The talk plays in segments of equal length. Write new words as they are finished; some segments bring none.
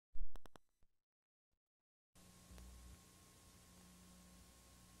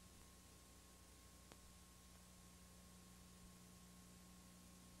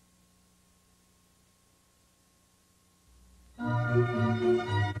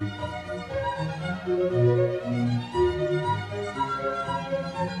Now the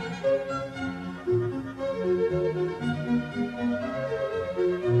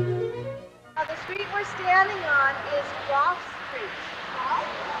street we're standing on is Ross Street.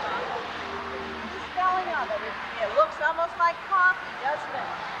 The spelling of it, it looks almost like coffee, doesn't it?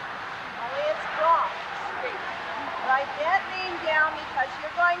 Only it's Ross Street. Write that name down because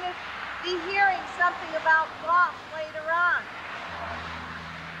you're going to be hearing something about Ross later on.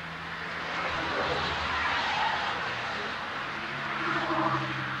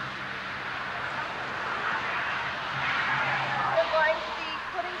 We're going to be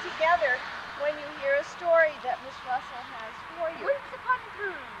putting together when you hear a story that Miss Russell has for you.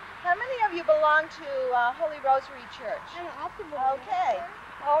 How many of you belong to Holy Rosary Church? Okay.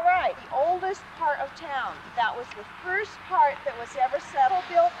 All right. The oldest part of town. That was the first part that was ever settled.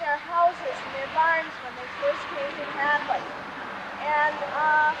 Built their houses and their barns when they first came to Hadley. And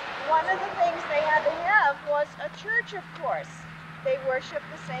one of the things they had to have was a church, of course. They worship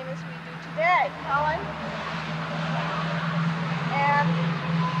the same as we do today. Helen? And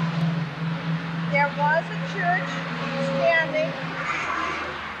there was a church standing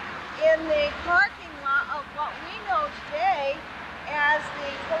in the parking lot of what we know today as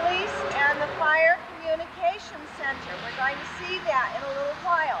the Police and the Fire Communications Center. We're going to see that in a little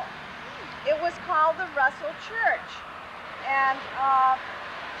while. It was called the Russell Church. And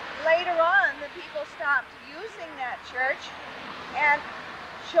later on, the people stopped using that church, and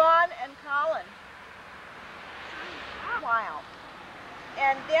Sean and Colin. Wow.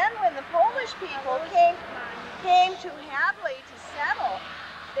 And then when the Polish people came to Hadley to settle,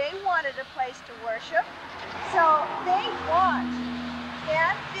 they wanted a place to worship, so they bought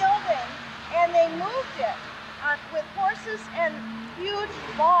that building and they moved it with horses and huge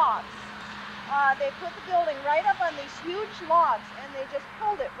logs. They put the building right up on these huge logs and they just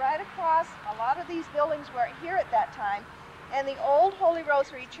pulled it right across. A lot of these buildings weren't here at that time, and the old Holy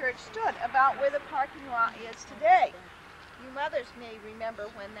Rosary Church stood about where the parking lot is today. You mothers may remember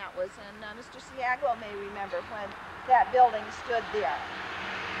when that was, and Mr. Siaglo may remember when that building stood there.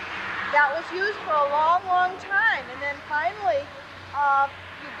 That was used for a long, long time, and then finally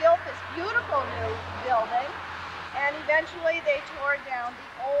you built this beautiful new building, and eventually they tore down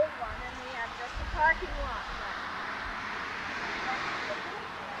the old one, and we have just a parking lot left.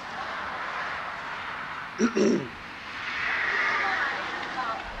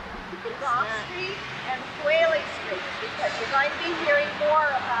 Ross Street and Whaley Street, because you're going to be hearing more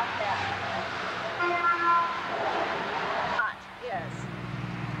about that. Is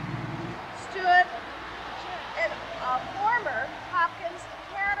stood in a former Hopkins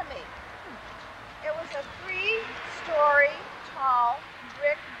Academy. It was a 3-story tall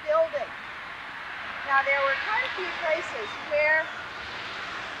brick building. Now there were quite a few places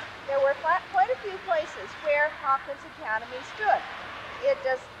where Hopkins Academy stood. It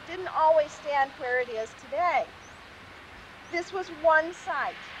didn't always stand where it is today. This was one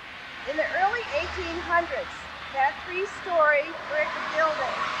site. In the early 1800s, that 3-story brick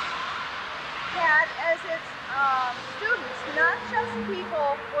building had as its students not just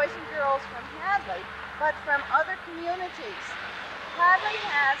people, boys and girls from Hadley, but from other communities. Hadley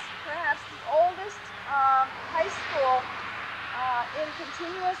has perhaps the oldest high school in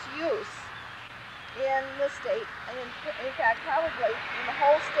continuous use in the state, and in fact probably in the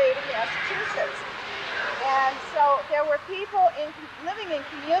whole state of Massachusetts. And so there were people living in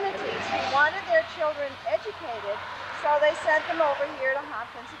communities who wanted their children educated, so they sent them over here to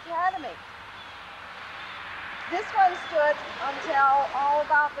Hopkins Academy. This one stood until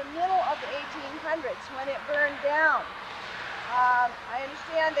about the middle of the 1800s when it burned down. I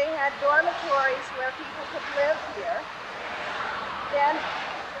understand they had dormitories where people could live here. Then,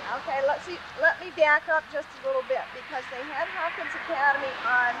 okay, let me back up just a little bit, because they had Hopkins Academy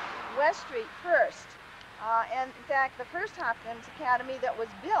on West Street first. And in fact, the first Hopkins Academy that was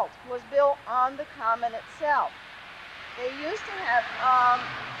built on the common itself. They used to have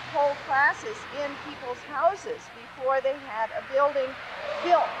whole classes in people's houses before they had a building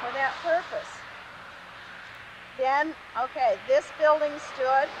built for that purpose. Then, okay, this building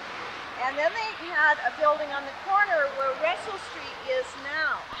stood, and then they had a building on the corner where Russell Street is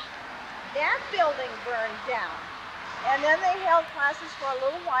now. That building burned down. And then they held classes for a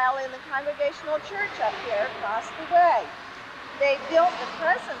little while in the Congregational Church up here across the way. They built the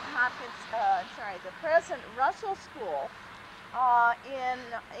present the present Russell School in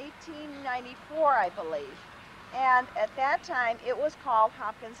 1894, I believe. And at that time, it was called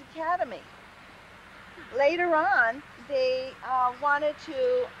Hopkins Academy. Later on, they wanted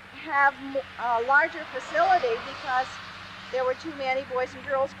to have a larger facility because there were too many boys and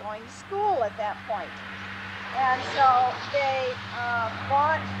girls going to school at that point. And so they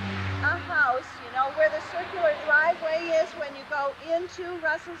bought a house, you know, where the circular driveway is when you go into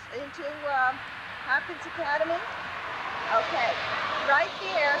Hopkins Academy. Okay, right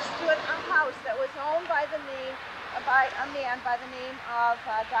there stood a house that was owned by a man by the name of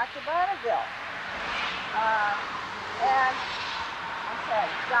Dr. Bonneville. And I'm sorry,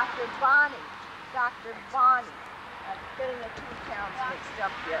 Dr. Bonnie. Dr. Bonnie. I'm getting the two towns mixed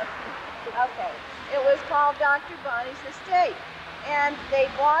up here. Okay, it was called Dr. Bonnie's estate. And they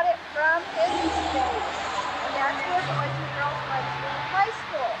bought it from his estate. And that's where boys and girls went to high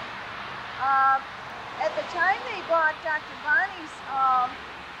school. At the time they bought Dr. Bonnie's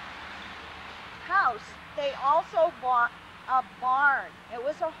house, they also bought a barn. It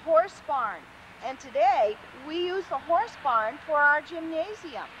was a horse barn. And today, we use the horse barn for our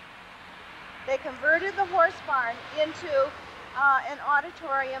gymnasium. They converted the horse barn into an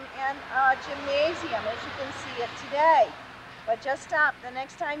auditorium and a gymnasium, as you can see it today. But just stop. The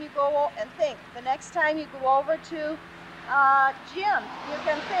next time you go and think, the next time you go over to gym, you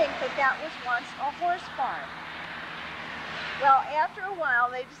can think that that was once a horse barn. Well, after a while,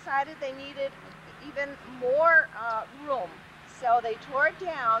 they decided they needed even more room. So they tore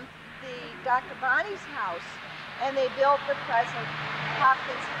down the Dr. Bonnie's house and they built the present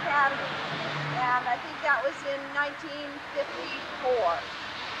Hopkins Academy. And I think that was in 1954.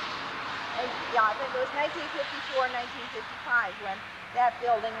 And, yeah, I think it was 1954, 1955 when that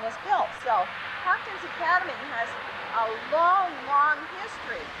building was built. So Hopkins Academy has a long, long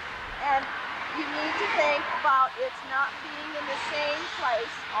history. And you need to think about it's not being in the same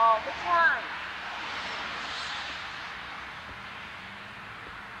place all the time.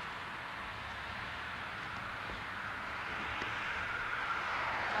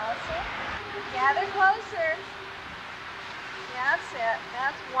 Gather closer. That's it.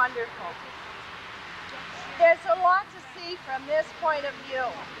 That's wonderful. There's a lot to see from this point of view.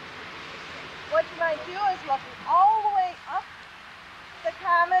 What you might do is look all the way up the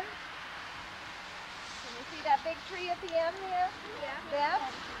common. Can you see that big tree at the end there? Yeah.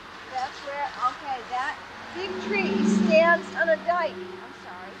 That's where, okay, that big tree stands on a dike. I'm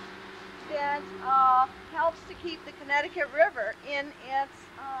sorry. That helps to keep the Connecticut River in its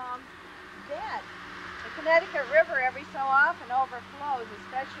bed. The Connecticut River every so often overflows,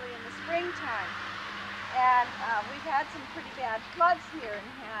 especially in the springtime. And we've had some pretty bad floods here in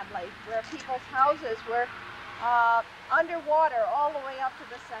Hadley where people's houses were underwater all the way up to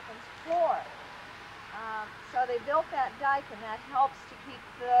the second floor. So they built that dike and that helps to keep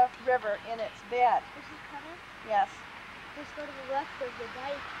the river in its bed. This is Cutter? Yes. Just go to the left of the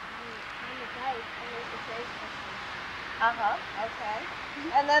dike, on the dike, and there's the train station. Okay.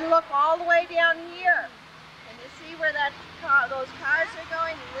 And then look all the way down here. Can you see where those cars are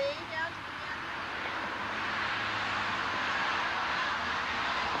going way down to the end?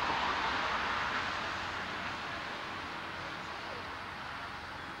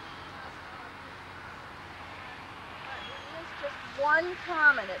 It is just one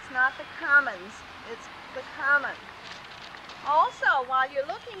common. It's not the commons. It's the common. Also, while you're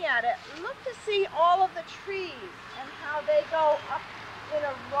looking at it, look to see all of the trees and how they go up in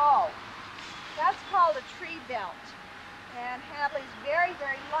a row. That's called a tree belt. And Hadley's very,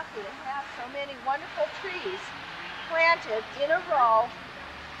 very lucky to have so many wonderful trees planted in a row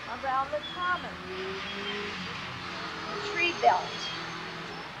around the common. The tree belt.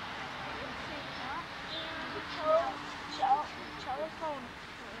 Telephone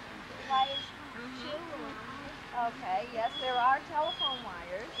wires too. Okay, yes, there are telephone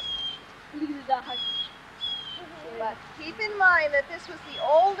wires. But keep in mind that this was the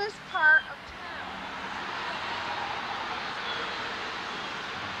oldest part of town.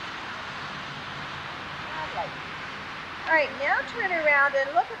 All right, now turn around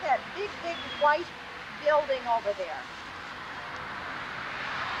and look at that big, big white building over there.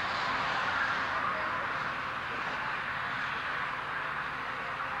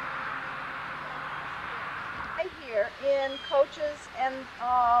 Here in coaches and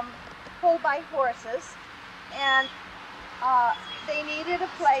pulled by horses, and they needed a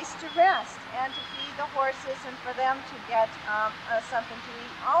place to rest and to feed the horses and for them to get something to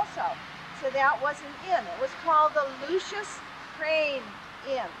eat also. So that was an inn. It was called the Lucius Crane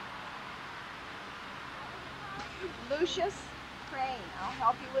Inn. Lucius Crane. I'll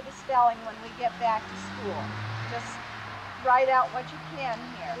help you with the spelling when we get back to school. Just write out what you can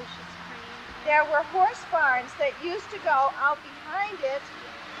here. Lucius Crane. There were horse barns that used to go out behind it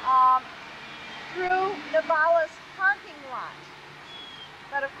through Navala's parking lot.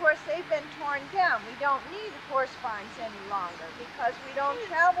 But of course they've been torn down. We don't need horse barns any longer because we don't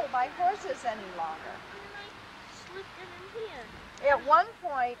travel by horses any longer. At one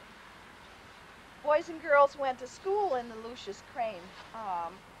point, boys and girls went to school in the Lucius Crane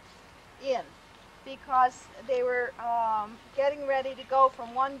Inn because they were getting ready to go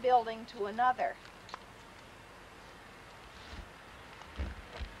from one building to another.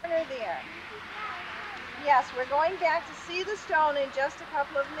 There. Yes, we're going back to see the stone in just a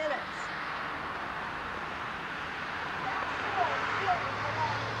couple of minutes.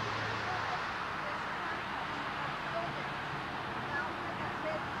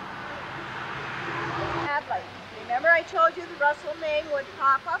 Hadley. Remember I told you the Russell name would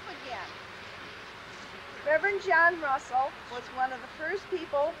pop up again. Reverend John Russell was one of the first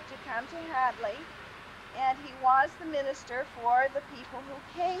people to come to Hadley, and he was the minister for the people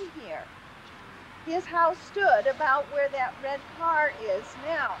who came here. His house stood about where that red car is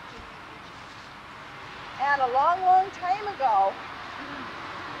now. And a long, long time ago,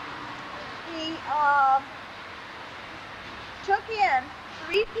 he took in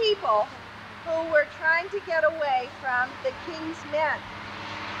 3 people who were trying to get away from the king's men.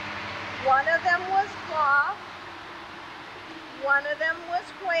 One of them was Clough, one of them was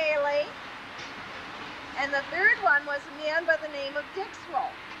Whaley, and the third one was a man by the name of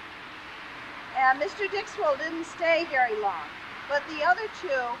Dixwell. And Mr. Dixwell didn't stay very long, but the other 2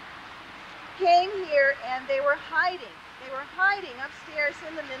 came here and they were hiding. They were hiding upstairs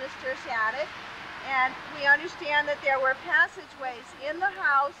in the minister's attic, and we understand that there were passageways in the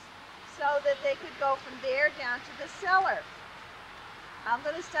house so that they could go from there down to the cellar. I'm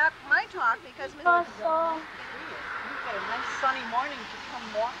going to stop my talk because Mr. You've got a nice sunny morning to come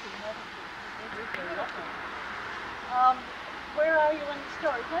walking. Where are you in the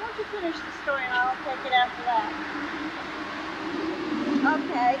story? Why don't you finish the story and I'll take it after that.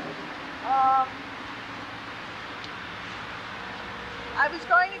 Okay. I was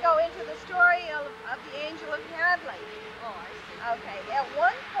going to go into the story of the Angel of Hadley. Oh, I see. Okay. At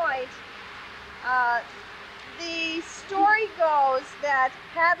one point, the story goes that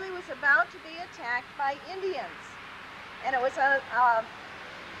Hadley was about to be attacked by Indians. And it was a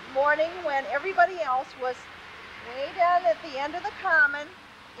morning when everybody else was way down at the end of the common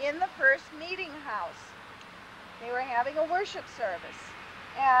in the first meeting house. They were having a worship service.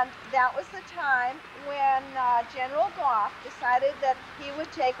 And that was the time when General Gough decided that he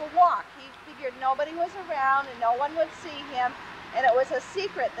would take a walk. He figured nobody was around and no one would see him, and it was a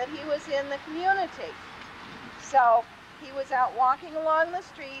secret that he was in the community. So he was out walking along the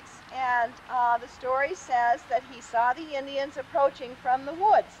streets, and the story says that he saw the Indians approaching from the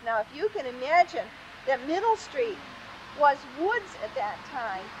woods. Now, if you can imagine that Middle Street was woods at that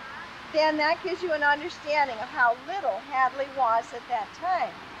time, then that gives you an understanding of how little Hadley was at that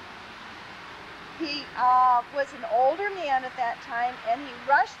time. He was an older man at that time, and he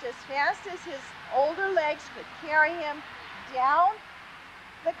rushed as fast as his older legs could carry him down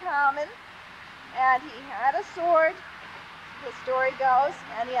the common, and he had a sword, the story goes,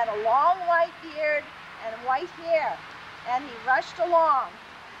 and he had a long white beard and white hair, and he rushed along,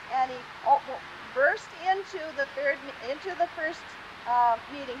 and he burst into the first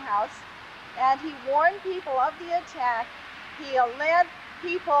meeting house, and he warned people of the attack. He led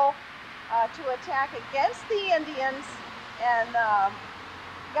people to attack against the Indians and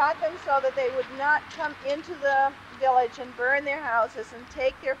got them so that they would not come into the village and burn their houses and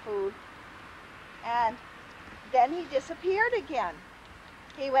take their food. And then he disappeared again.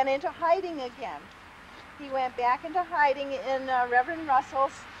 He went into hiding again. He went back into hiding in Reverend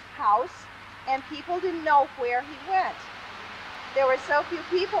Russell's house, and people didn't know where he went. There were so few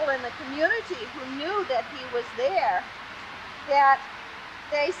people in the community who knew that he was there that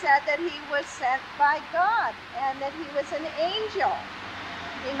they said that he was sent by God and that he was an angel.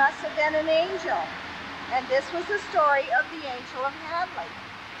 He must have been an angel. And this was the story of the Angel of Hadley.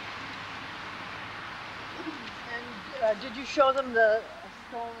 And did you show them the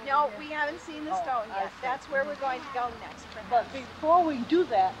stone? No, we haven't seen the stone yet. That's where we're going to go next. But before we do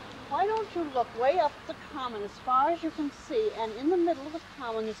that, why don't you look way up the common as far as you can see, and in the middle of the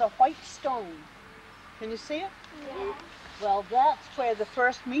common is a white stone. Can you see it? Yeah. Well, that's where the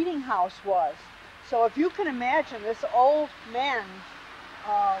first meeting house was. So if you can imagine this old man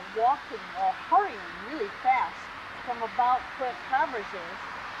walking or hurrying really fast from about where Carver's is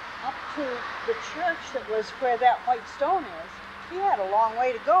up to the church that was where that white stone is, he had a long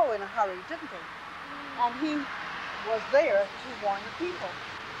way to go in a hurry, didn't he? And he was there to warn the people.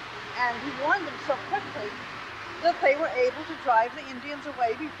 And he warned them so quickly that they were able to drive the Indians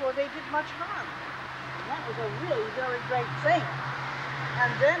away before they did much harm. And that was a really very great thing.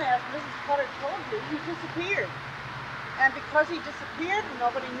 And then, as Mrs. Cutter told you, he disappeared. And because he disappeared and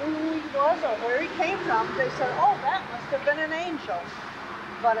nobody knew who he was or where he came from, they said, oh, that must have been an angel.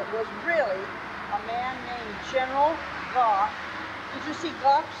 But it was really a man named General Goff. Did you see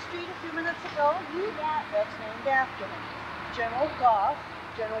Goff Street a few minutes ago? Yeah. That's named after him. General Goff,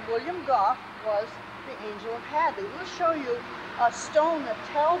 General William Goff, was the angel of Hadley. We'll show you a stone that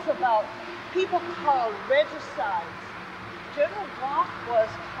tells about people called regicides. General Goff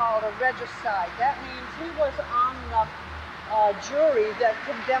was called a regicide. That means he was on the jury that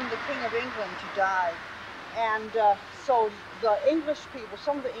condemned the King of England to die. And so the English people,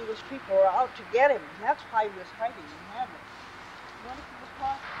 some of the English people were out to get him. And that's why he was hiding in Hadley. What if he was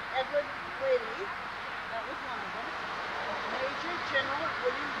called? Edward Whaley. That was one of them. Major General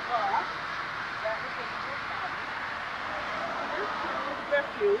William Goff. That was the Angel of Hadley. Here's General's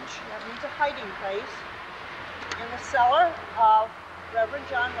Refuge. That means a hiding place. In the cellar of Reverend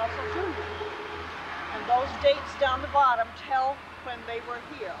John Russell Jr. And those dates down the bottom tell when they were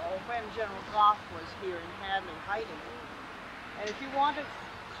here, or when General Goff was here in Hadley hiding. And if you want to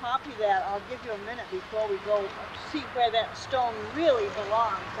copy that, I'll give you a minute before we go to see where that stone really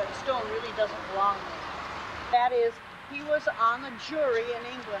belongs. That stone really doesn't belong there. That is, he was on the jury in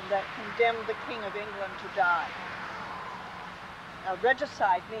England that condemned the King of England to die. Now,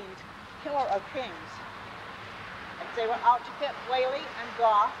 regicide means killer of kings. They were out to get Whaley and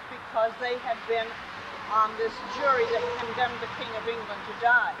Goff because they had been on this jury that condemned the King of England to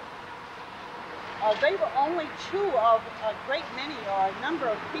die. They were only two of a great many or a number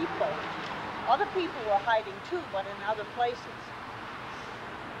of people. Other people were hiding too, but in other places.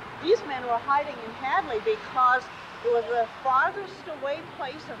 These men were hiding in Hadley because it was the farthest away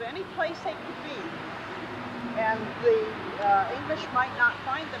place of any place they could be. And the English might not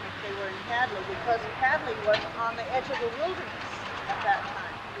find them if they were in Hadley, because Hadley was on the edge of the wilderness at that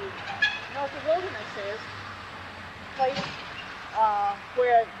time. You know what the wilderness is? A place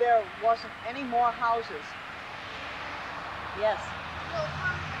where there wasn't any more houses. Yes? Well,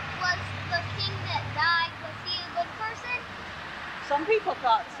 was the king that died, was he a good person? Some people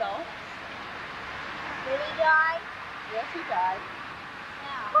thought so. Did he die? Yes, he died.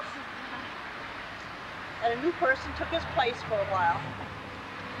 Yeah. And a new person took his place for a while.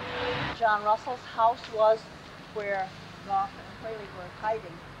 John Russell's house was where Goff and Whaley were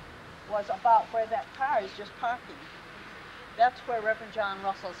hiding, was about where that car is just parking. That's where Reverend John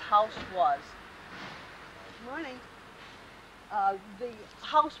Russell's house was. Good morning. The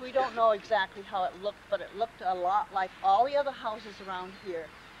house, we don't know exactly how it looked, but it looked a lot like all the other houses around here.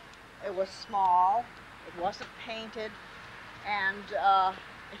 It was small, it wasn't painted, and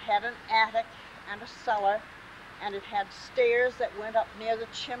it had an attic and a cellar, and it had stairs that went up near the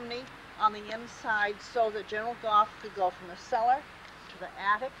chimney on the inside so that General Goff could go from the cellar to the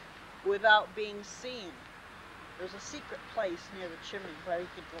attic without being seen. There was a secret place near the chimney where he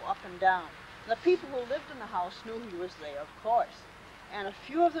could go up and down. The people who lived in the house knew he was there, of course, and a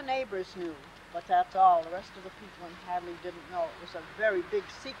few of the neighbors knew, but that's all. The rest of the people in Hadley didn't know. It was a very big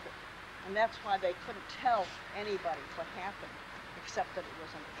secret, and that's why they couldn't tell anybody what happened, except that it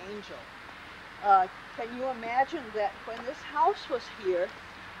was an angel. Can you imagine that when this house was here,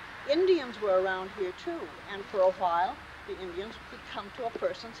 Indians were around here too, and for a while the Indians could come to a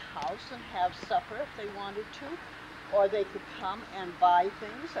person's house and have supper if they wanted to, or they could come and buy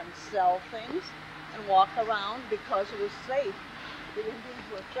things and sell things and walk around because it was safe. The Indians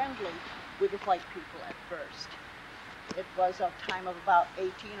were friendly with the white people at first. It was a time of about 18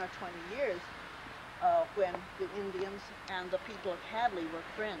 or 20 years when the Indians and the people of Hadley were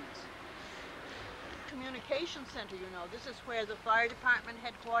friends. Communication center, you know, this is where the fire department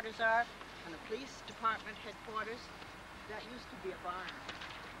headquarters are and the police department headquarters. That used to be a barn.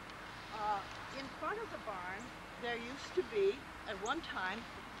 In front of the barn, there used to be, at one time,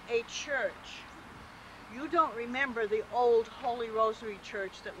 a church. You don't remember the old Holy Rosary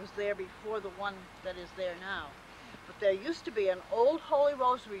Church that was there before the one that is there now. But there used to be an old Holy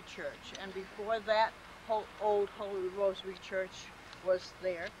Rosary Church, and before that old Holy Rosary Church was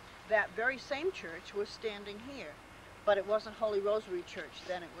there, that very same church was standing here. But it wasn't Holy Rosary Church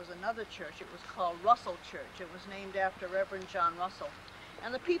then, it was another church. It was called Russell Church. It was named after Reverend John Russell.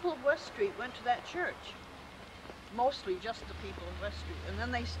 And the people of West Street went to that church. Mostly just the people of West Street. And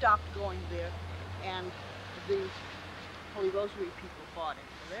then they stopped going there, and the Holy Rosary people bought it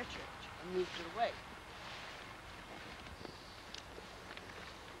for their church and moved it away.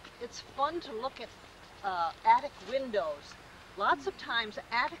 It's fun to look at attic windows. Lots of times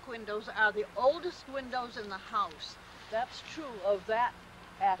attic windows are the oldest windows in the house. That's true of that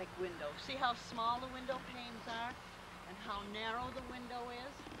attic window. See how small the window panes are? and how narrow the window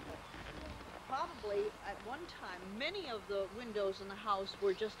is? Probably at one time, many of the windows in the house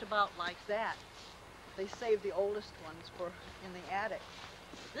were just about like that. They saved the oldest ones for in the attic.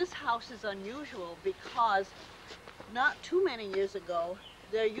 This house is unusual because not too many years ago,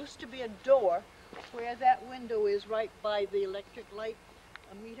 there used to be a door where that window is right by the electric light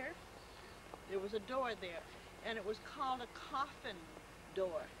meter. There was a door there, and it was called a coffin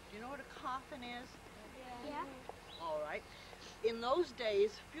door. Do you know what a coffin is? Yeah. All right. In those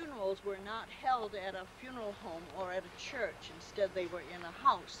days, funerals were not held at a funeral home or at a church. Instead, they were in a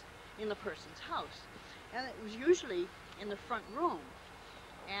house, in the person's house. And it was usually in the front room.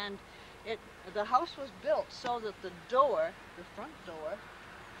 And the house was built so that the door, the front door,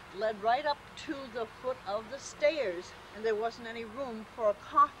 led right up to the foot of the stairs, and there wasn't any room for a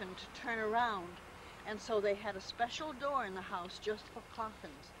coffin to turn around. And so they had a special door in the house just for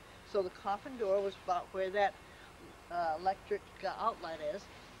coffins. So the coffin door was about where that electric outlet is,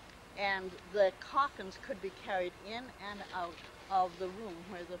 and the coffins could be carried in and out of the room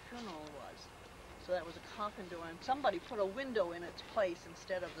where the funeral was. So that was a coffin door, and somebody put a window in its place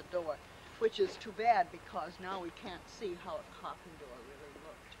instead of the door, which is too bad because now we can't see how a coffin door really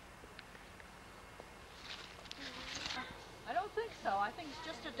looked. I don't think so. I think it's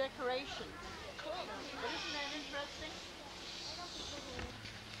just a decoration. Cool. But isn't that interesting?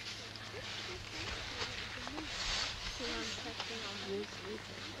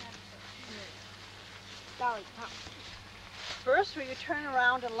 First, we turn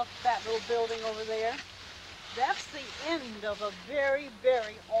around and look at that little building over there. That's the end of a very,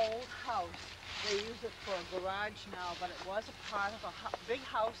 very old house. They use it for a garage now, but it was a part of a big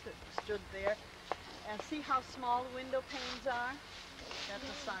house that stood there. And see how small the window panes are? That's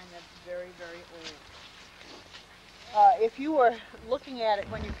a sign that's very, very old. If you were looking at it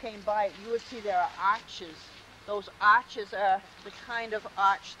when you came by it, you would see there are arches. Those arches are the kind of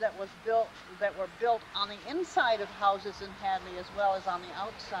arch that were built on the inside of houses in Hadley as well as on the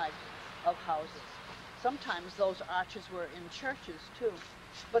outside of houses. Sometimes those arches were in churches too.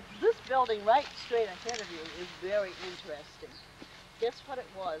 But this building right straight ahead of you is very interesting. Guess what it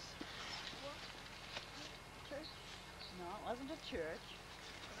was? Church? No, it wasn't a church.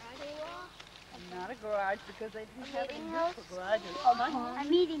 Not a garage because they didn't have any room for garages. A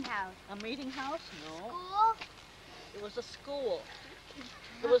meeting house. A meeting house? No. School? It was a school.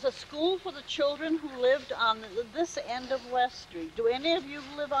 It was a school for the children who lived on this end of West Street. Do any of you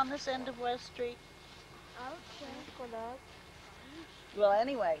live on this end of West Street? Well,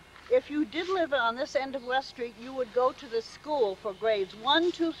 anyway, if you did live on this end of West Street, you would go to this school for grades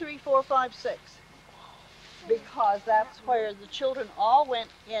 1, 2, 3, 4, 5, 6. Because that's where the children all went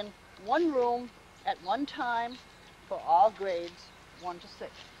in one room at one time for all grades 1 to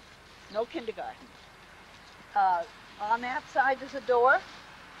 6. No kindergarten. On that side is a door.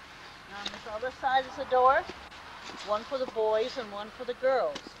 On this other side is a door. One for the boys and one for the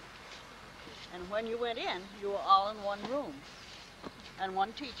girls. And when you went in, you were all in one room. And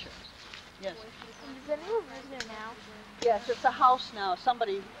one teacher. Yes? There's a new visitor now. Yes, it's a house now.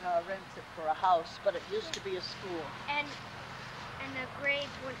 Somebody rents it for a house, but it used to be a school. And the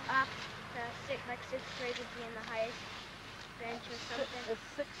grades went up. Sixth grade would be in the highest bench or something. The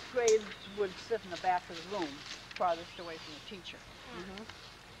sixth grade would sit in the back of the room, farthest away from the teacher.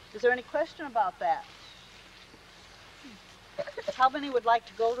 Is there any question about that? How many would like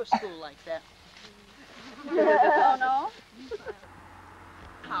to go to school like that? Oh, no?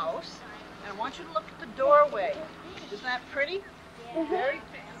 House, and I want you to look at the doorway. Isn't that pretty? Yeah. Very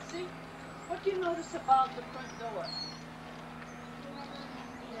fancy. What do you notice about the front door?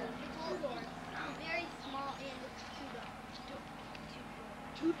 Very small and it's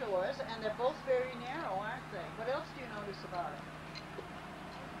Two doors, and they're both very narrow, aren't they? What else do you notice about it?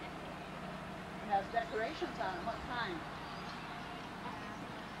 It has decorations on it. What kind?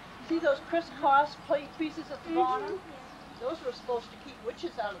 See those crisscross plate pieces at the bottom? Those were supposed to keep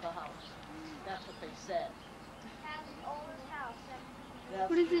witches out of the house. That's what they said. Hadley's oldest house. That's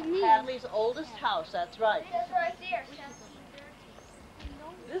What does it mean? Hadley's oldest house, that's right. It's right there.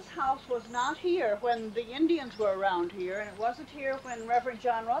 This house was not here when the Indians were around here, and it wasn't here when Reverend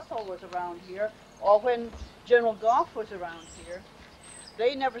John Russell was around here, or when General Goff was around here.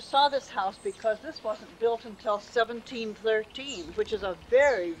 They never saw this house because this wasn't built until 1713, which is a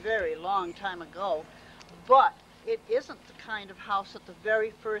very, very long time ago. But it isn't the kind of house that the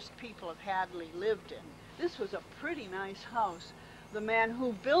very first people of Hadley lived in. This was a pretty nice house. The man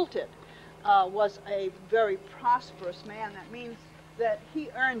who built it was a very prosperous man. That means that he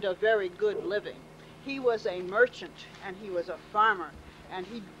earned a very good living. He was a merchant and he was a farmer, and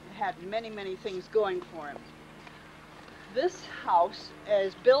he had many, many things going for him. This house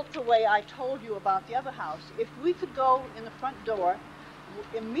is built the way I told you about the other house. If we could go in the front door,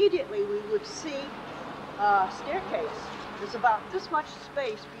 immediately we would see a staircase. There's about this much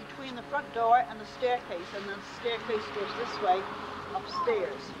space between the front door and the staircase, and then the staircase goes this way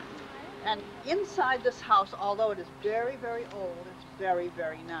upstairs. And inside this house, although it is very, very old, it's very,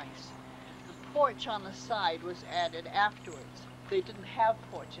 very nice. The porch on the side was added afterwards. They didn't have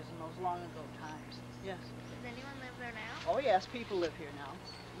porches in those long ago times. Yes? Does anyone live there now? Oh yes, people live here now.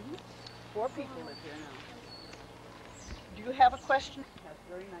 4 people live here now. Do you have a question? It has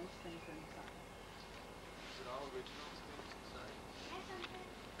very nice things inside. Is it all original things inside?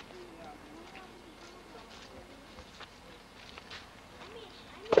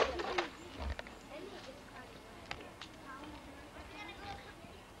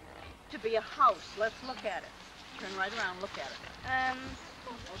 To be a house, let's look at it. Turn right around, look at it.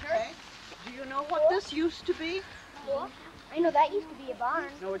 Okay. Do you know what this used to be? I know that used to be a barn.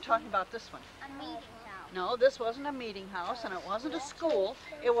 No, we're talking about this one. A meeting house. No, this wasn't a meeting house, and it wasn't a school.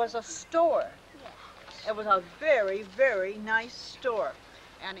 It was a store. It was a very, very nice store.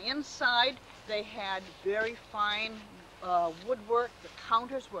 And inside, they had very fine woodwork. The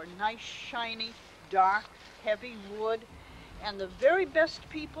counters were nice, shiny, dark, heavy wood. And the very best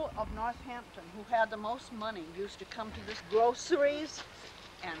people of Northampton, who had the most money, used to come to this. Groceries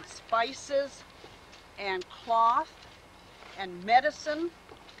and spices and cloth and medicine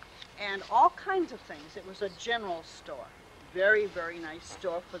and all kinds of things. It was a general store. Very, very nice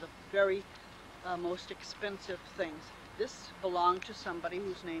store for the very most expensive things. This belonged to somebody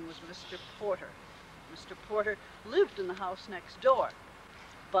whose name was Mr. Porter. Mr. Porter lived in the house next door,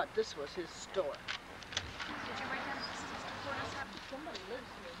 but this was his store. Did you write down Mr. Porter's house? Somebody lives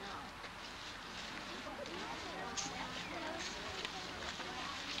here now.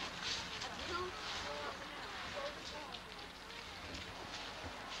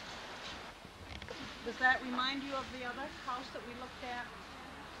 Does that remind you of the other house that we looked at?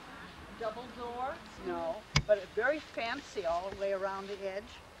 Double door? No, but it's very fancy all the way around the edge.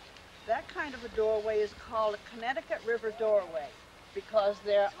 That kind of a doorway is called a Connecticut River doorway because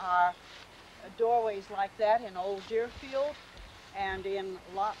there are doorways like that in Old Deerfield and in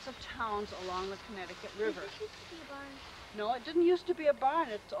lots of towns along the Connecticut River. This used to be a barn. No, it didn't used to be a barn.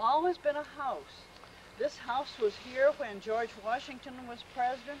 It's always been a house. This house was here when George Washington was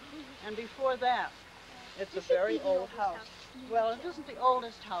president, and before that. It's a very old house. Well, it isn't the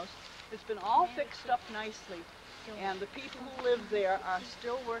oldest house. It's been all fixed up nicely, and the people who live there are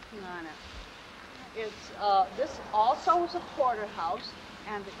still working on it. This also was a porterhouse,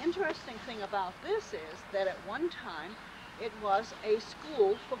 and the interesting thing about this is that at one time it was a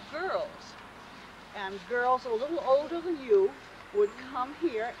school for girls. And girls a little older than you would come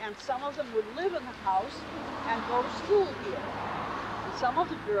here, and some of them would live in the house and go to school here. And some of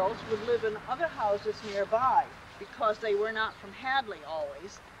the girls would live in other houses nearby because they were not from Hadley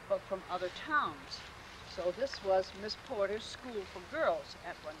always, but from other towns. So this was Miss Porter's school for girls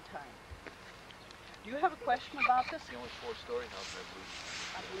at one time. Do you have a question about this? It's the only 4-story house,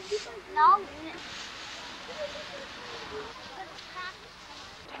 I believe. No.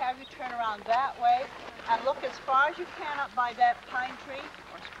 Have you turn around that way and look as far as you can up by that pine tree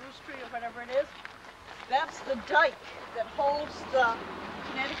or spruce tree or whatever it is. That's the dike that holds the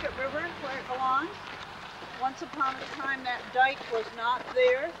Connecticut River where it belongs. Once upon a time that dike was not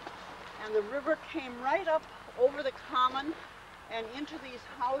there, and the river came right up over the common and into these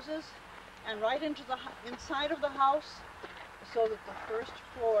houses and right into the inside of the house, so that the first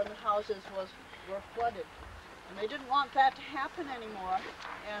floor in the houses were flooded. And they didn't want that to happen anymore.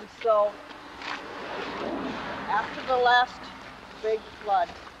 And so after the last big flood,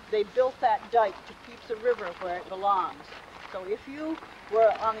 they built that dike to keep the river where it belongs. So if you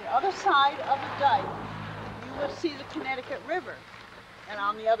were on the other side of the dike, you would see the Connecticut River. And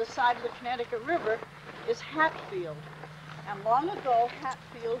on the other side of the Connecticut River is Hatfield. And long ago,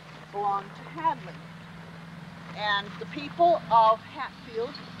 Hatfield belonged to Hadley. And the people of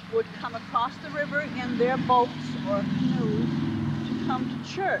Hatfield would come across the river in their boats or canoes to come to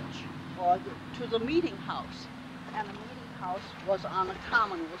church or to the meeting house. And the meeting house was on the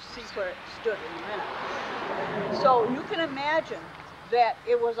common. We'll see where it stood in a minute. So you can imagine that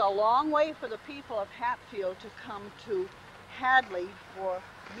it was a long way for the people of Hatfield to come to Hadley for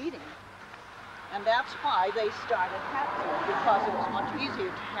meeting. And that's why they started Hatfield, because it was much easier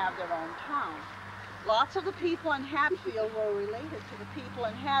to have their own town. Lots of the people in Hatfield were related to the people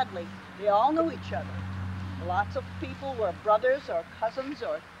in Hadley. They all knew each other. Lots of people were brothers or cousins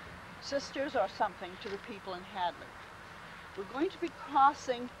or sisters or something to the people in Hadley. We're going to be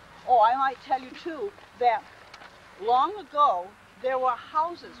crossing, oh, I might tell you too, that Long ago, there were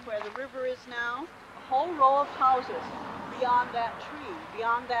houses where the river is now, a whole row of houses beyond that tree,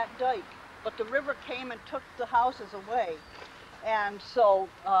 beyond that dike. But the river came and took the houses away. And so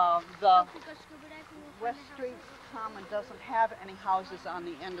the West Street Common doesn't have any houses on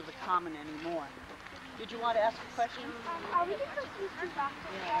the end of the common anymore. Did you want to ask a question? Are we just supposed to back to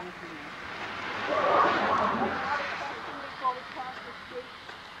Yeah, anything else?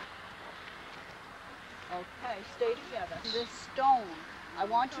 Okay, stay together. This stone, I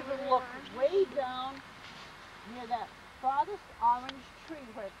want you to look way down near that farthest orange tree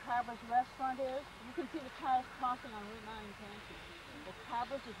where Carver's restaurant is. You can see the cars crossing on Route 9, can't you? The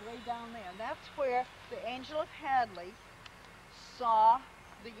Carver's is way down there. And that's where the Angel of Hadley saw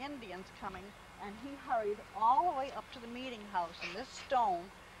the Indians coming, and he hurried all the way up to the meeting house. And this stone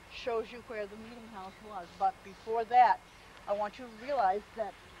shows you where the meeting house was. But before that, I want you to realize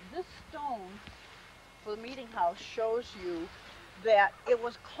that this stone for the meeting house shows you that it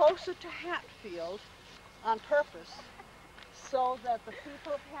was closer to Hatfield on purpose so that the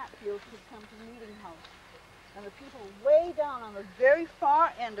people of Hatfield could come to the meeting house. And the people way down on the very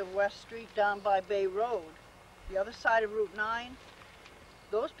far end of West Street down by Bay Road, the other side of Route 9,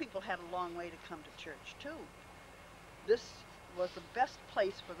 those people had a long way to come to church too. This was the best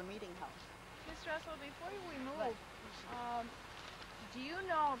place for the meeting house. Miss Russell, before we move, do you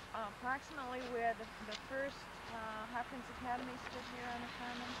know approximately where the first Hopkins Academy stood here on the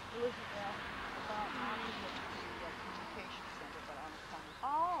common? It was about opposite the communication center, but on the common.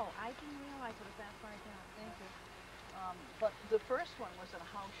 Oh, I didn't realize it was that far down. Thank you. But the first one was in a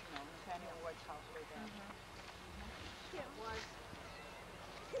house, you know, Nathaniel White's house way down. It was.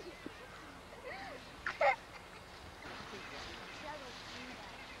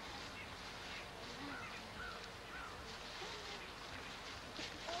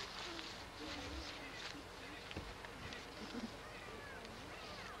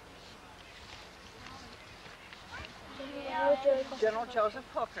 General Joseph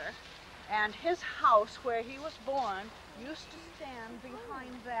Hooker, and his house where he was born used to stand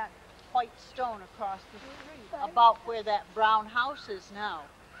behind that white stone across the street, about where that brown house is now.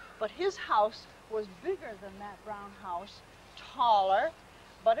 But his house was bigger than that brown house, taller,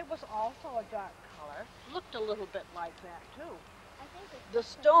 but it was also a dark color, looked a little bit like that too. The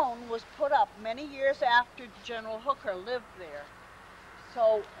stone was put up many years after General Hooker lived there,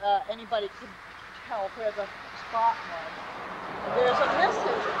 so anybody could tell where the spot was. There's a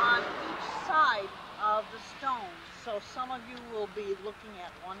message on each side of the stone, so some of you will be looking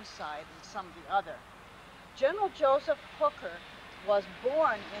at one side and some the other. General Joseph Hooker was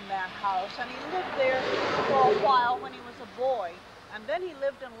born in that house, and he lived there for a while when he was a boy, and then he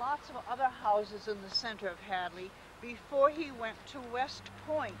lived in lots of other houses in the center of Hadley before he went to West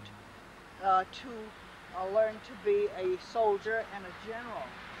Point to learn to be a soldier and a general.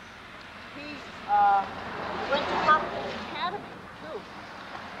 He went to Hopkins Academy, too.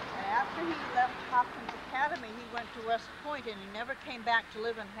 And after he left Hopkins Academy, he went to West Point, and he never came back to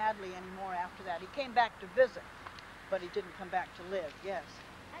live in Hadley anymore after that. He came back to visit, but he didn't come back to live, yes.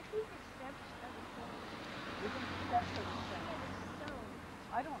 I think the steps are the same. You think the steps are the same?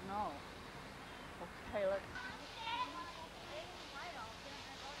 I don't know. Okay, let's...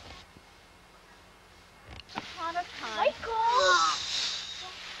 Upon a time...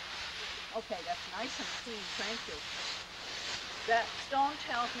 Okay, that's nice and clean, thank you. That stone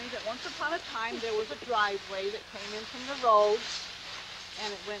tells me that once upon a time there was a driveway that came in from the roads,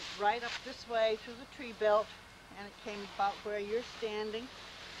 and it went right up this way through the tree belt, and it came about where you're standing,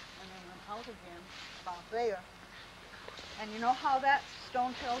 and then went out again about there. And you know how that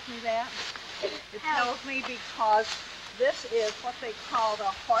stone tells me that? It tells me because this is what they called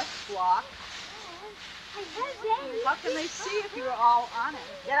a horse block. How can they see if you're all on it?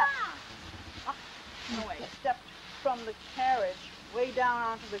 Get up. No way. Stepped from the carriage way down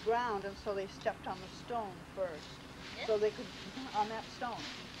onto the ground, and so they stepped on the stone first. So they could, on that stone,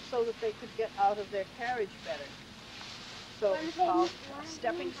 so that they could get out of their carriage better. So it's called a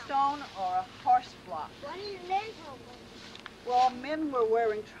stepping stone or a horse block. What is men Well, men were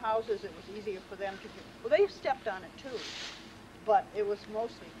wearing trousers. It was easier for them to get. Well, they stepped on it too, but it was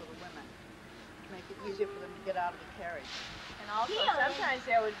mostly for the women to make it easier for them to get out of the carriage. And also sometimes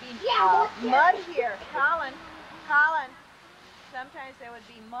there would be mud here. Colin, sometimes there would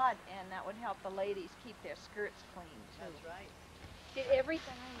be mud, and that would help the ladies keep their skirts clean too. That's right. Did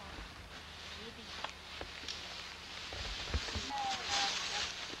everything I know.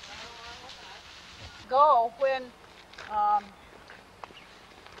 Go when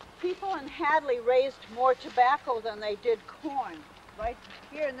people in Hadley raised more tobacco than they did corn. right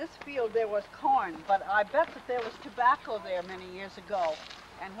here in this field there was corn, but I bet that there was tobacco there many years ago.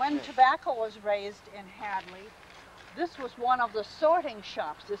 And when tobacco was raised in Hadley, this was one of the sorting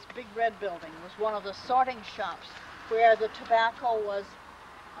shops. This big red building was one of the sorting shops where the tobacco was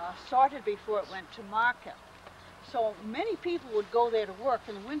sorted before it went to market. So many people would go there to work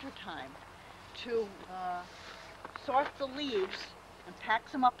in the wintertime to sort the leaves and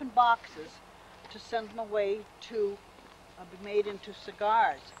pack them up in boxes to send them away to be made into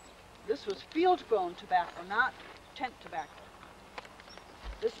cigars. This was field-grown tobacco, not tent tobacco.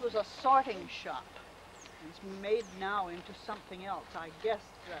 This was a sorting shop. It's made now into something else. I guess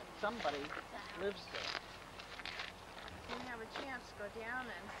that somebody lives there. You have a chance to go down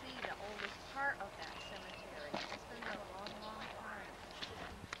and see the oldest part of that cemetery. It's been there a long, long time.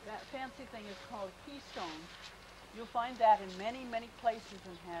 That fancy thing is called a keystone. You'll find that in many, many places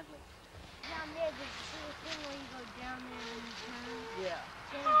in Hadley. Down there, there's a little thing where you go down there and you turn. Yeah.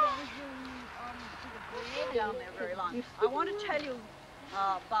 So it goes to the bridge. Down there very long. I want to tell you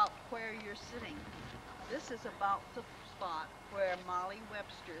about where you're sitting. This is about the spot where Molly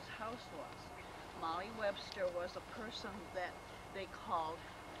Webster's house was. Molly Webster was a person that they called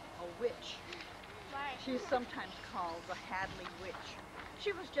a witch. Right. She's sometimes called the Hadley witch.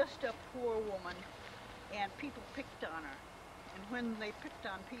 She was just a poor woman, and people picked on her. And when they picked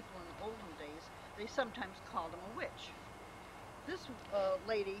on people in the olden days, they sometimes called them a witch. This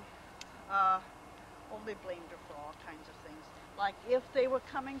lady, they blamed her for all kinds of things. Like if they were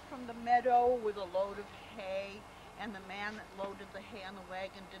coming from the meadow with a load of hay, and the man that loaded the hay on the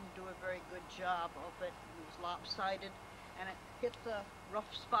wagon didn't do a very good job of it. It was lopsided, and it hit the rough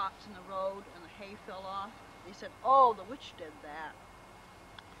spots in the road, and the hay fell off. They said, oh, the witch did that.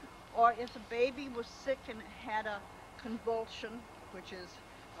 Or if the baby was sick and had a convulsion, which is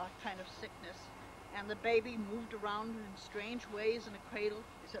a kind of sickness, and the baby moved around in strange ways in a cradle,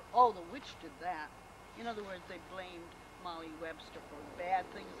 they said, oh, the witch did that. In other words, they blamed Molly Webster for bad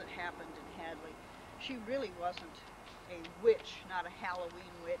things that happened in Hadley. She really wasn't a witch, not a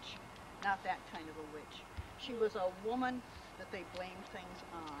Halloween witch, not that kind of a witch. She was a woman that they blamed things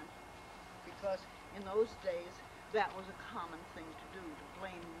on, because in those days that was a common thing to do, to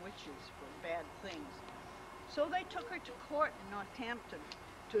blame witches for bad things. So they took her to court in Northampton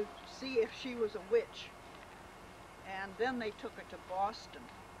to see if she was a witch. And then they took her to Boston,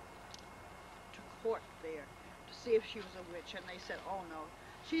 to court there, to see if she was a witch. And they said, oh no,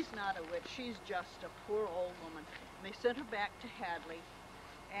 she's not a witch, she's just a poor old woman. And they sent her back to Hadley,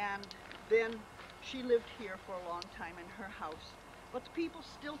 and then she lived here for a long time in her house. But the people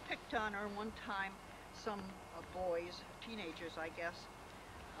still picked on her. One time, some boys, teenagers I guess,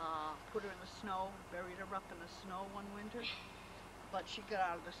 put her in the snow, buried her up in the snow one winter. But she got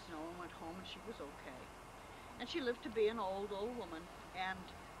out of the snow and went home, and she was okay. And she lived to be an old, old woman, and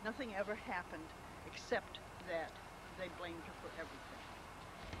nothing ever happened except that they blamed her for everything.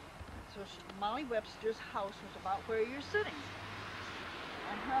 So Molly Webster's house was about where you're sitting.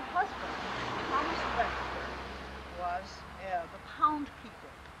 And her husband, Thomas Webster, was the pound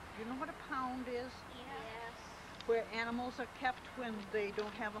keeper. Do you know what a pound is? Yes. Where animals are kept when they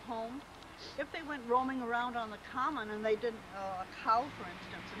don't have a home. If they went roaming around on the common and they didn't, a cow for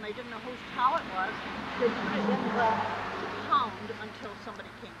instance, and they didn't know whose cow it was, they put it in the pound until somebody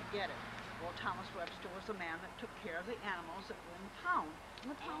came to get it. Well, Thomas Webster was the man that took care of the animals that were in the pound.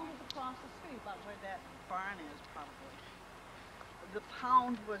 And the pound was across the street, about where that barn is probably. The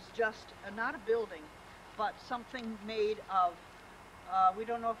pound was just not a building, but something made of, we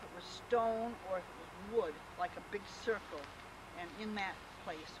don't know if it was stone or if it was wood, like a big circle. And in that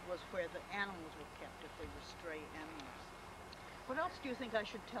place was where the animals were kept, if they were stray animals. What else do you think I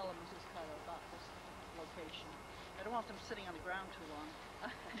should tell them, Mrs. Carter, about this location? I don't want them sitting on the ground too long.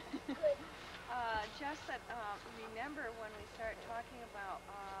 Just that, remember when we start talking about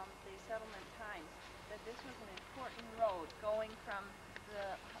the settlement times, that this was an important road going from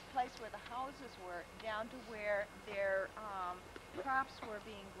the place where the houses were down to where their crops were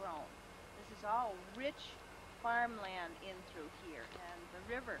being grown. This is all rich farmland in through here, and the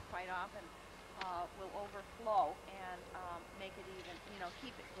river quite often will overflow and make it even,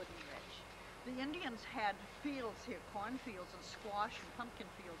 keep it good and rich. The Indians had fields here, cornfields and squash and pumpkin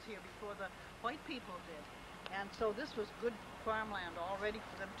fields here before the white people did. And so this was good farmland all ready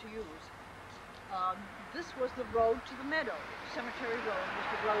for them to use. This was the road to the meadow. Cemetery Road was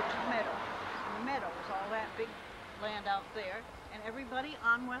the road to the meadow. And the meadow was all that big land out there, and everybody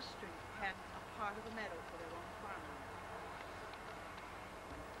on West Street had a part of the meadow for their own farmland.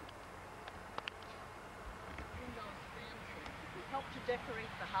 Windows, fancy. We helped to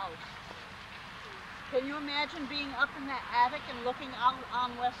decorate the house. Can you imagine being up in that attic and looking out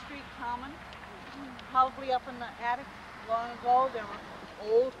on West Street Common? Probably up in the attic long ago, there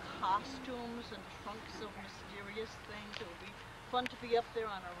were old costumes and trunks of mysterious things. It would be fun to be up there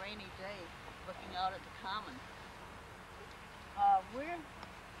on a rainy day looking out at the Common.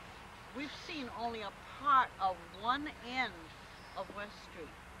 We've seen only a part of one end of West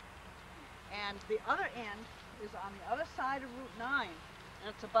Street. And the other end is on the other side of Route 9. And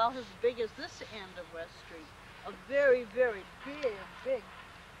it's about as big as this end of West Street. A very, very big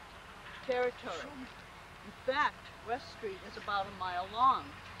territory. In fact, West Street is about a mile long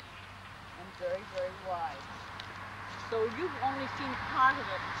and very, very wide. So you've only seen part of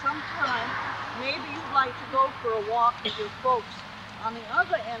it. Sometime, maybe you'd like to go for a walk with your folks on the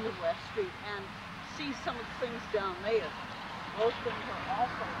other end of West Street and see some of the things down there. Those things are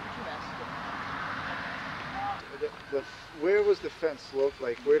also interesting. Where was the fence look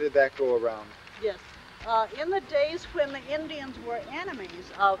like? Where did that go around? Yes. In the days when the Indians were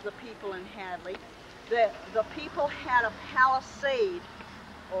enemies of the people in Hadley, the people had a palisade,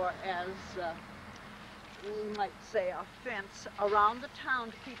 or as we might say, a fence around the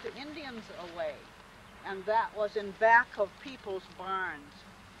town to keep the Indians away. And that was in back of people's barns.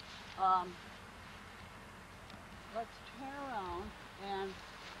 Let's turn around, and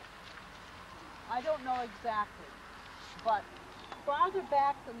I don't know exactly, but farther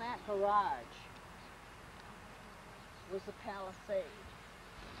back than that garage was the palisade.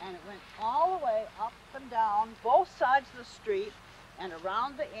 And it went all the way up and down both sides of the street and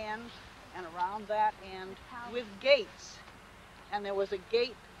around the end and around that end with gates. And there was a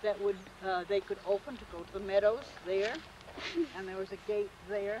gate that would they could open to go to the meadows there, and there was a gate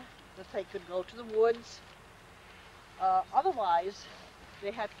there that they could go to the woods. Otherwise, they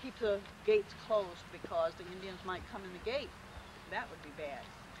had to keep the gates closed because the Indians might come in the gate. That would be bad.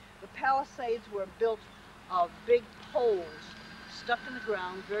 The palisades were built of big poles stuck in the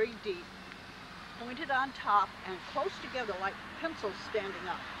ground very deep, pointed on top and close together like pencils standing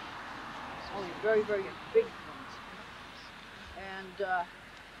up. Only very, very big ones. And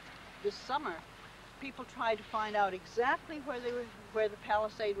this summer, people tried to find out exactly where the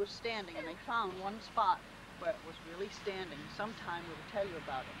palisade was standing, and they found one spot where it was really standing. Sometime we'll tell you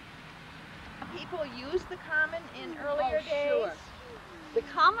about it. People used the Common in earlier days? Sure. The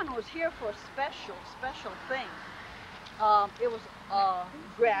Common was here for a special thing. It was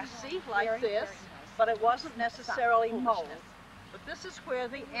grassy like this, but it wasn't necessarily mowed. But this is where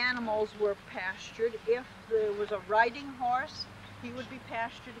the animals were pastured. If there was a riding horse, he would be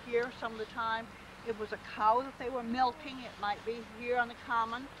pastured here some of the time. If it was a cow that they were milking, it might be here on the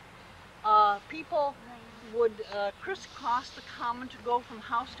Common. People would crisscross the Common to go from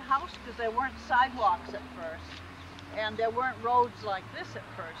house to house because there weren't sidewalks at first. And there weren't roads like this at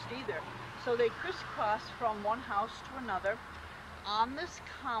first either. So they crisscrossed from one house to another. On this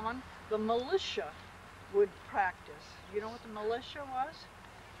Common, the militia would practice. You know what the militia was?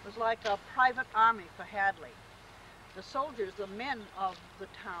 It was like a private army for Hadley. The soldiers, the men of the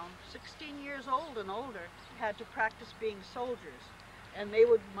town, 16 years old and older, had to practice being soldiers. And they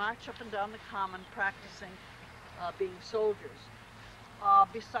would march up and down the Common practicing being soldiers.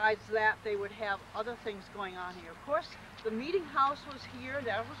 Besides that, they would have other things going on here. Of course, the meeting house was here.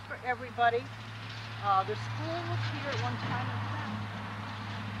 That was for everybody. The school was here at one time.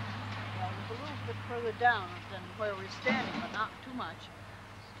 Well, it was a little bit further down than where we're standing, but not too much.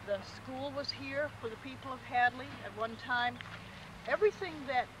 The school was here for the people of Hadley at one time. Everything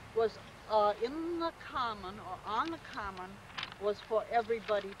that was in the Common or on the Common was for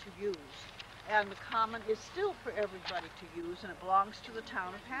everybody to use. And the Common is still for everybody to use, and it belongs to the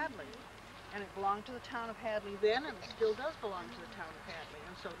town of Hadley. And it belonged to the town of Hadley then, and it still does belong to the town of Hadley,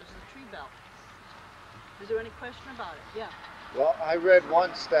 and so does the tree belt. Is there any question about it? Yeah. Well, I read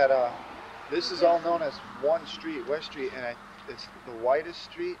once that this is all known as one street, West Street, and it's the widest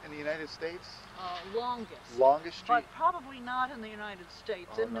street in the United States? Longest. Longest street? But probably not in the United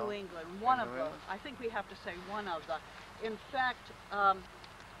States, in New England. One of them. I think we have to say one of the. In fact,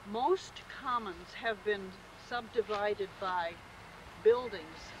 most commons have been subdivided by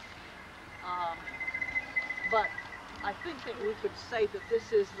buildings, but I think that we could say that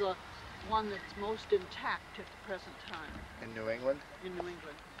this is the one that's most intact at the present time. In New England? In New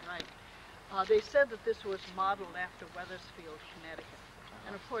England, right. They said that this was modeled after Wethersfield, Connecticut.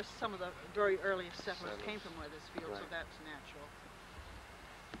 And of course, some of the very earliest settlers came from Wethersfield, so that's natural.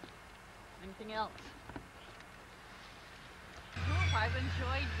 Anything else? I've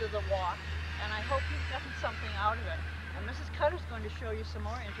enjoyed the walk, and I hope you've gotten something out of it. And Mrs. Cutter's going to show you some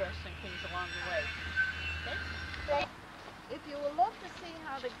more interesting things along the way. Okay? if you will look to see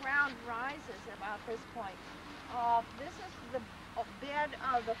how the ground rises about this point, this is the bed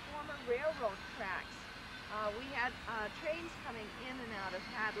of the former railroad tracks. We had trains coming in and out of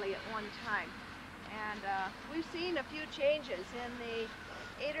Hadley at one time. And we've seen a few changes in the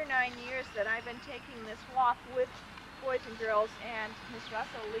 8 or 9 years that I've been taking this walk with boys and girls and Miss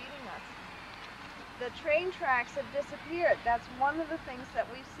Russell leading us. The train tracks have disappeared. That's one of the things that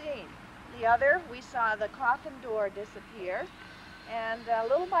we've seen. The other, we saw the coffin door disappear. And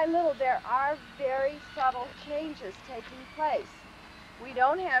little by little, there are very subtle changes taking place. We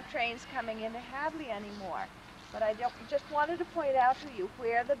don't have trains coming into Hadley anymore. But I just wanted to point out to you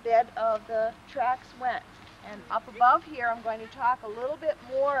where the bed of the tracks went. And up above here, I'm going to talk a little bit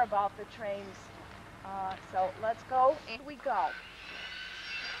more about the trains. So let's go. And we go.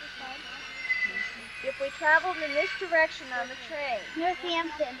 If we traveled in this direction on the train.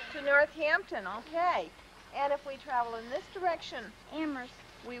 Northampton. To Northampton, okay. And if we travel in this direction. Amherst.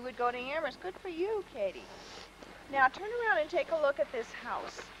 We would go to Amherst. Good for you, Katie. Now turn around and take a look at this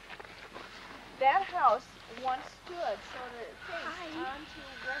house. That house once stood so that it faced onto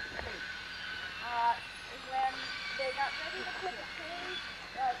West Street. When they got ready to put the train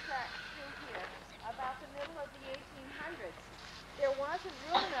tracks through here, about the middle of the 1800s, there wasn't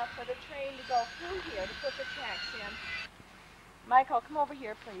room enough for the train to go through here to put the tracks in. Michael, come over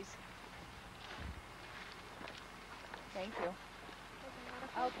here, please. Thank you.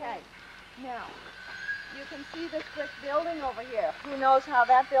 Okay, now, you can see this brick building over here. Who knows how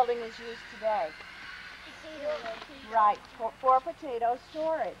that building is used today? Right, for potato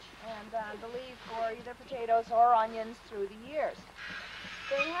storage, and I believe for either potatoes or onions through the years.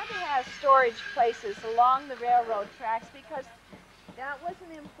 They had to have storage places along the railroad tracks because that was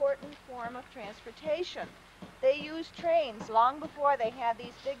an important form of transportation. They used trains long before they had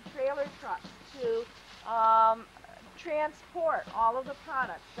these big trailer trucks to transport all of the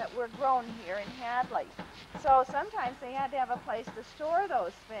products that were grown here in Hadley. So sometimes they had to have a place to store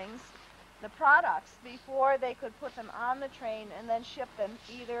those things, the products, before they could put them on the train and then ship them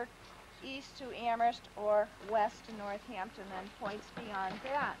either east to Amherst or west to Northampton and points beyond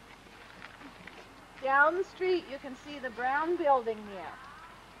that. Down the street you can see the brown building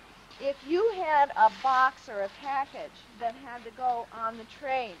there. If you had a box or a package that had to go on the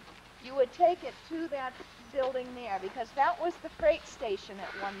train, you would take it to that building there because that was the freight station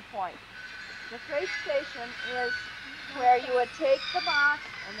at one point. The freight station is where you would take the box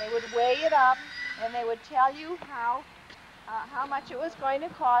and they would weigh it up and they would tell you how much it was going to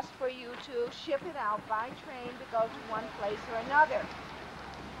cost for you to ship it out by train to go to one place or another.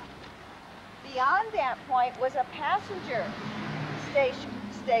 Beyond that point was a passenger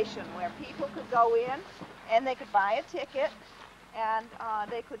station where people could go in and they could buy a ticket and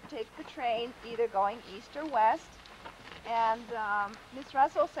they could take the train either going east or west. And Miss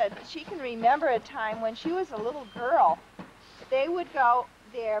Russell said she can remember a time when she was a little girl. They would go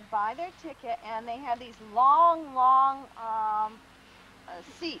there, buy their ticket, and they had these long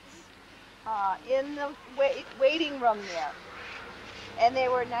seats in the waiting room there. And they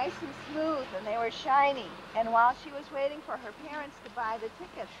were nice and smooth, and they were shiny. And while she was waiting for her parents to buy the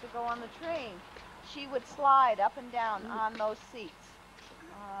tickets to go on the train, she would slide up and down on those seats.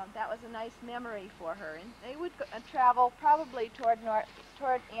 That was a nice memory for her. And they would travel probably toward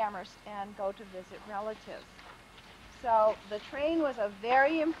Amherst and go to visit relatives. So the train was a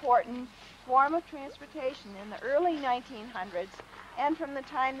very important form of transportation in the early 1900s and from the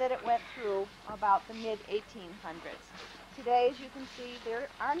time that it went through about the mid-1800s. Today, as you can see, there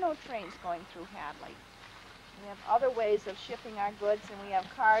are no trains going through Hadley. We have other ways of shipping our goods, and we have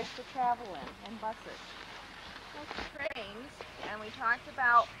cars to travel in and buses. Trains, and we talked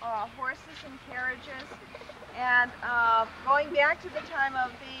about horses and carriages, and going back to the time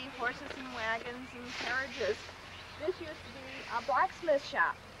of the horses and wagons and carriages, this used to be a blacksmith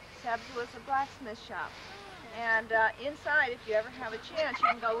shop. Seb's was a blacksmith shop. And inside, if you ever have a chance, you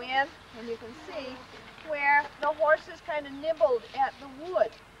can go in and you can see where the horses kind of nibbled at the wood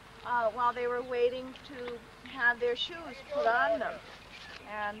while they were waiting to have their shoes put on them.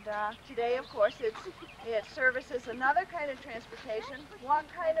 And today, of course, it services another kind of transportation. What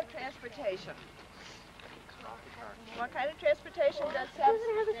kind of transportation? What kind of transportation does Seb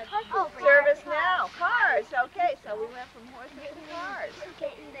service now? Cars. Okay, so we went from horses to cars.